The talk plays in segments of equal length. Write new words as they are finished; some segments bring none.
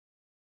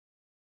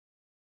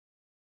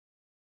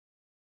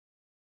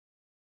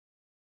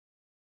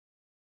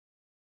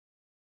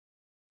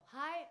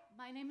Hi,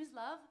 my name is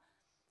Love,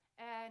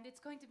 and it's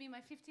going to be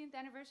my 15th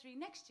anniversary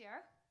next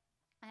year.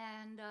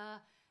 And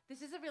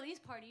this is a release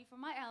party for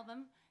my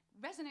album,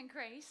 Resonant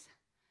Grace.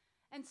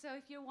 And so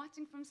if you're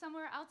watching from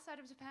somewhere outside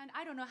of Japan,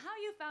 I don't know how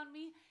you found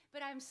me,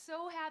 but I'm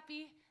so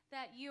happy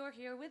that you're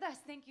here with us.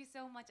 Thank you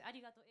so much. あ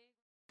りがとう。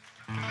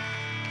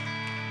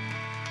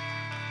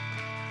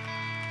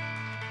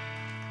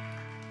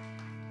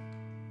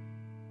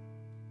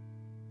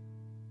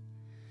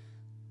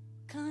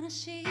悲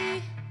しい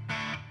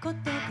こ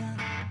とが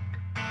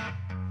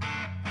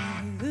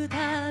ある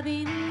た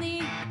び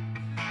に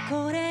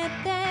これ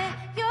で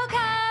よか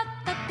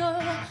った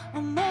と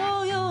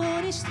思うよ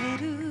うにして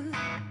る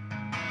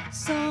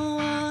想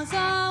像で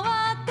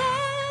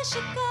し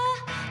か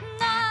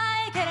な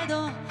いけれ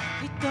ど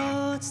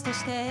一つと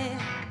して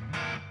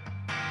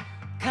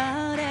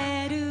枯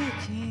れる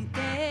木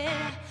で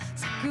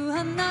咲く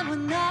花も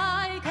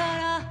ないか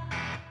ら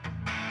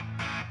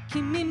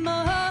君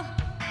も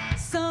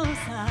そう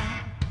さ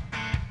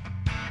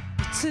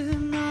いつ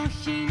の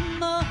日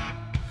も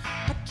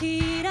諦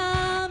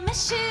め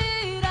知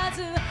ら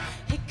ず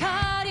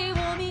光を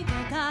見て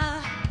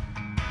た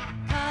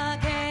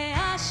駆け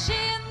足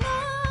の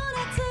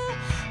夏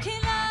き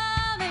ら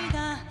めい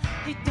た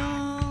人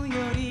よ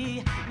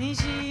り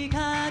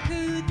短く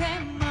て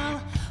も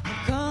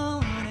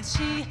誇らし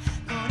い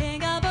これ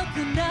が僕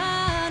ら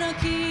の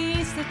季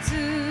節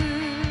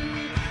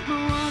も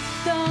っ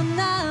と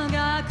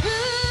長く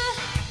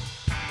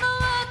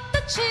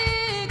近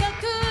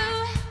く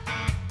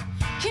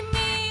君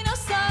の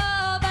そ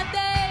ばで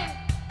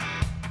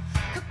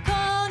ここ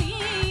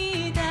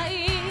にいたい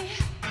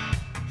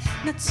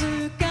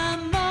夏が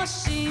も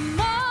し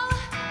も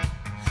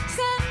千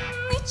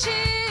日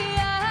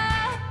あ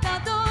った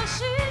とし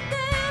て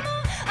も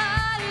愛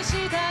し足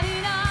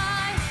りな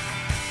い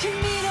君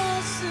の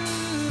す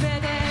べ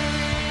て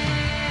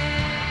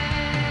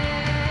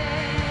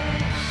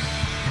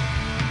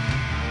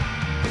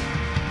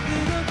動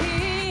き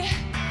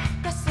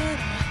出せ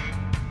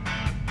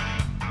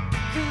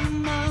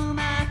もま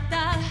た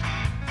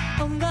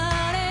追わ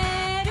れ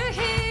る日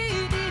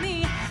々に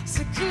救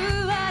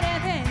われ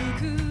てゆ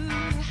く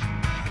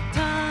台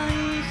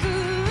風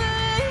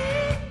一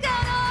過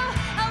の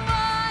青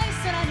い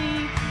空に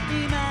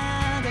今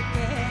だけ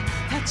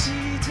立ち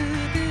尽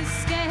くす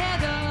け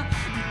ど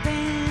見てて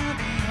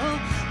よ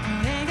こ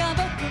れが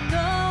僕の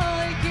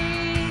生き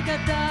方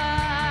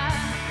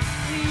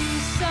いっ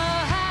そ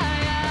早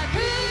く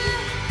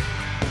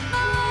も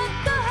っ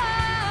と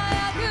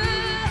早く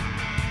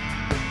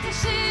星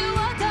を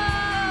通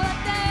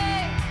って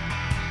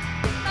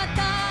また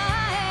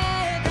会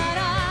えたら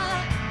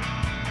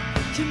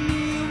君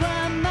は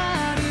ま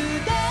る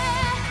で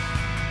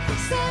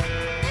千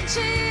日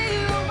終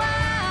わ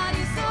り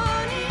そう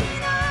に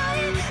ない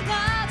夏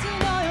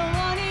のよ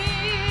うに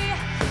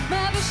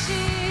眩し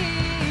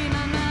いま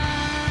ま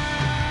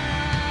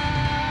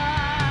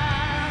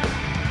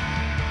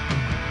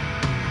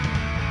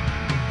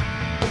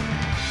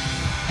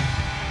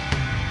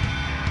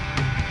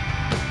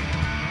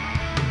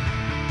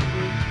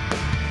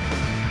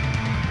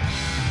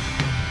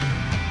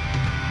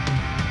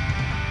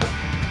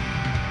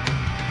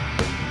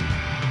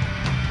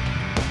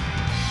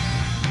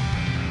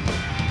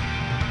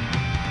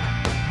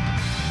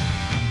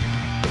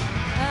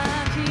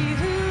秋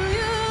冬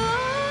を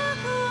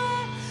越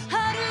え春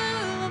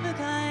を迎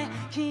え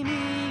君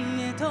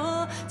へと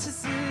続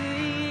い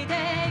て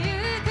ゆ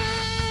く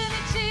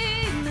道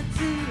夏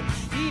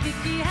響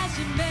き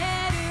始め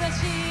る足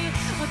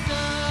音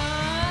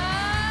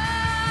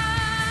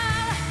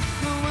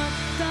もっ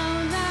と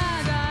長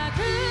く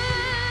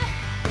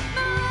も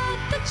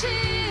っと近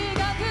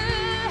く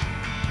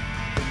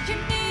君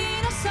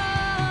のそ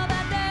ば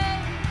で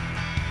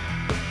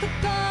こ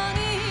こに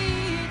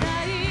いた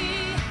い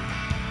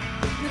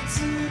夏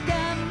が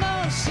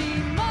もし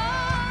も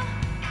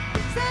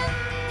千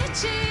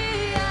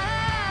日あ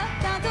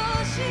ったと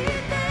して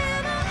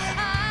も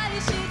愛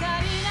し足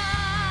りな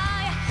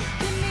い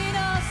君の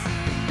す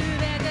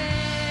べて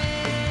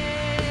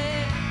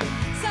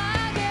叫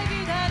び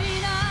足り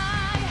な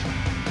い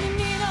君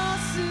の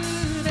す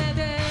べて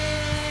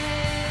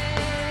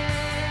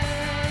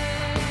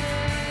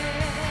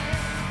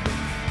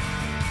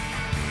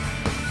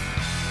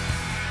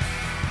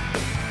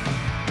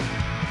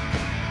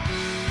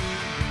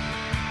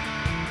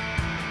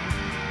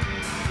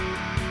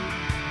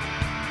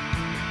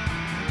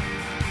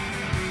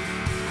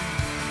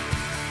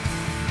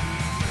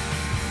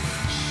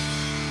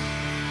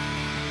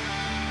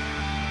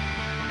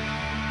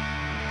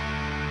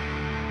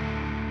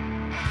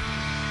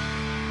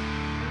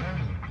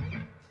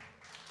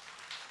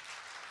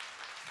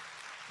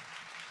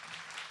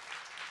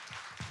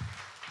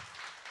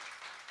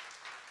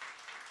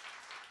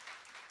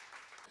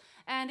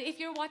And if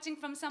you're watching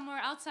from somewhere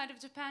outside of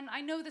Japan,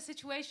 I know the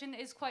situation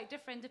is quite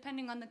different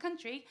depending on the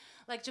country.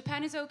 Like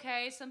Japan is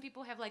okay, some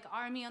people have like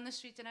army on the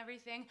streets and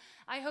everything.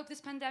 I hope this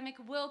pandemic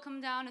will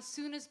come down as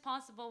soon as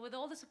possible with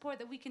all the support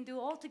that we can do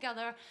all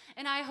together.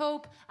 And I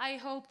hope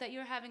that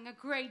you're having a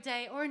great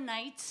day or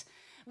night.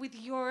 with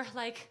your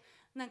like,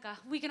 なんか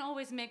we can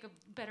always make a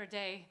better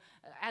day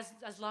as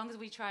long as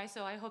we try.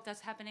 So I hope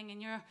that's happening in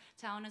your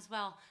town as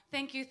well.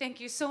 Thank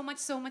you so much,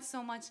 so much,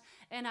 so much.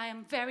 And I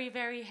am very,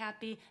 very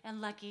happy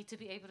and lucky to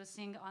be able to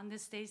sing on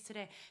this stage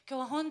today. 今日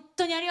は本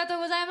当にありがとう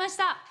ございまし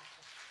た。